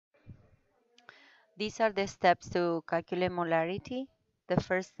These are the steps to calculate molarity. The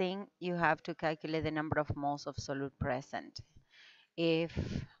first thing, you have to calculate the number of moles of solute present. If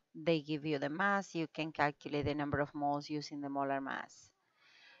they give you the mass, you can calculate the number of moles using the molar mass.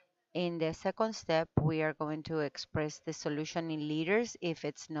 In the second step, we are going to express the solution in liters if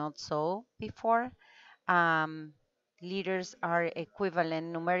it's not so before. Um, Liters are equivalent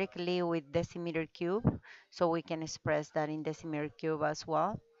numerically with decimeter cube, so we can express that in decimeter cube as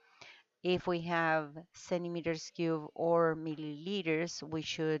well. If we have centimeters cube or milliliters, we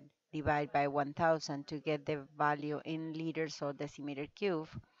should divide by 1000 to get the value in liters or decimeter cube.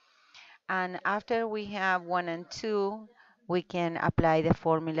 And after we have 1 and 2, we can apply the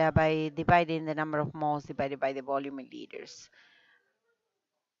formula by dividing the number of moles divided by the volume in liters.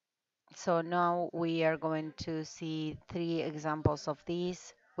 So now we are going to see 3 examples of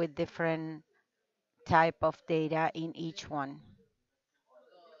these with different type of data in each one.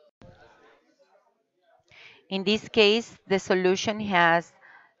 In this case, the solution has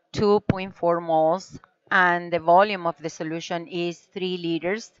 2.4 moles and the volume of the solution is 3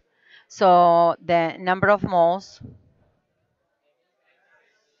 liters. So the number of moles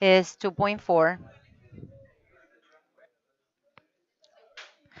is 2.4.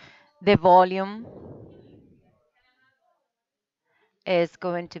 The volume is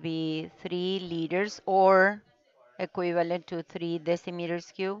going to be 3 liters or equivalent to 3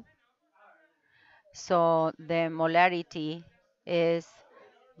 decimeters cube. So the molarity is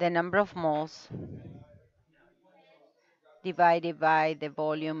the number of moles divided by the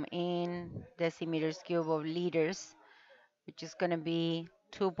volume in decimeters cube of liters, which is going to be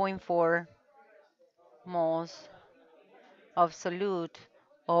 2.4 moles of solute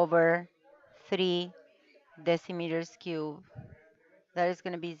over 3 decimeters cube. That is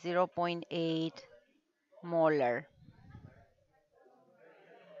going to be 0.8 molar.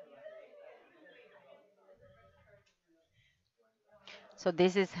 So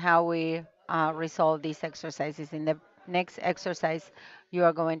this is how we resolve these exercises. In the next exercise, you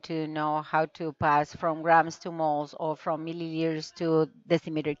are going to know how to pass from grams to moles or from milliliters to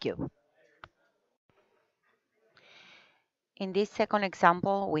decimeter cube. In this second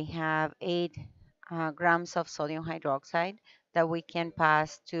example, we have 8 grams of sodium hydroxide that we can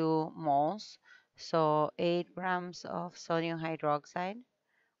pass to moles. So 8 grams of sodium hydroxide.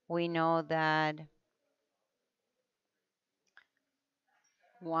 We know that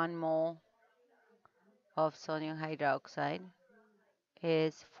 1 mole of sodium hydroxide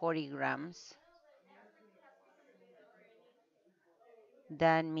is 40 grams.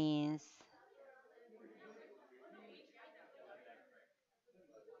 That means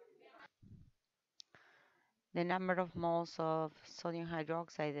the number of moles of sodium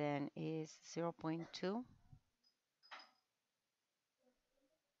hydroxide then is 0.2.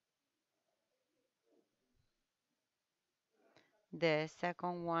 The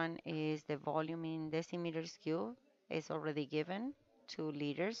second one is the volume in decimeters cube. It's already given, 2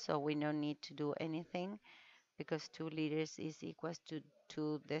 liters, so we don't need to do anything because 2 liters is equal to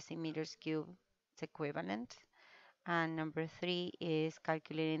 2 decimeters cube. It's equivalent. And number 3 is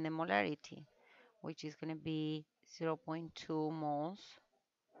calculating the molarity, which is going to be 0.2 moles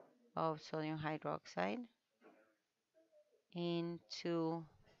of sodium hydroxide into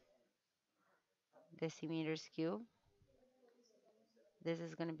decimeters cube. This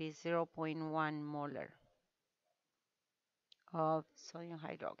is going to be 0.1 molar of sodium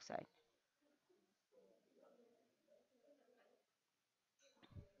hydroxide.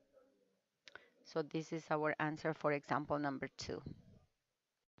 So this is our answer for example number 2.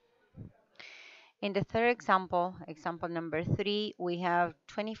 In the third example, example number 3, we have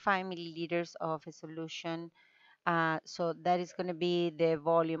 25 milliliters of a solution. So that is going to be the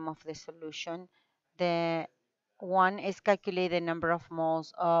volume of the solution. The one is calculate the number of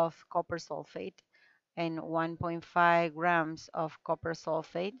moles of copper sulfate and 1.5 grams of copper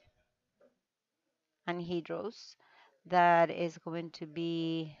sulfate anhydrous. That is going to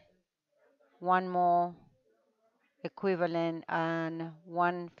be 1 mole equivalent and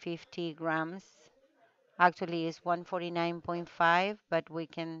 150 grams. Actually, it's 149.5, but we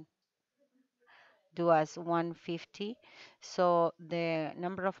can do as 150. So the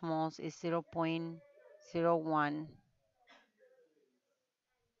number of moles is 0.01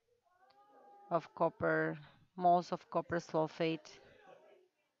 of copper, moles of copper sulfate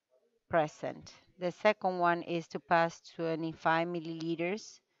present. The second one is to pass 25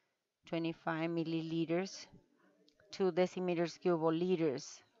 milliliters, 2 decimeters cube or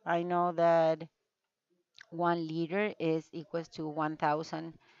liters. I know that 1 liter is equals to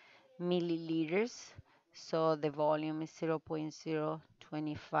 1000 milliliters. So the volume is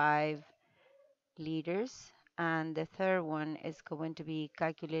 0.025 liters. And the third one is going to be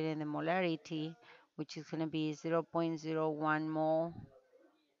calculating the molarity, which is going to be 0.01 mole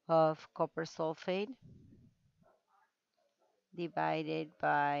of copper sulfate divided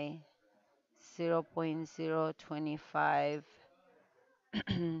by 0.025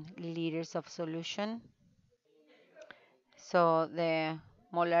 liters of solution. So the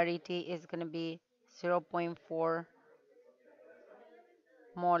molarity is going to be zero point 0.4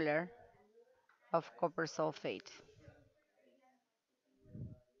 molar of copper sulfate.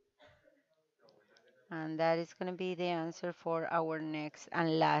 And that is going to be the answer for our next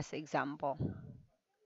and last example.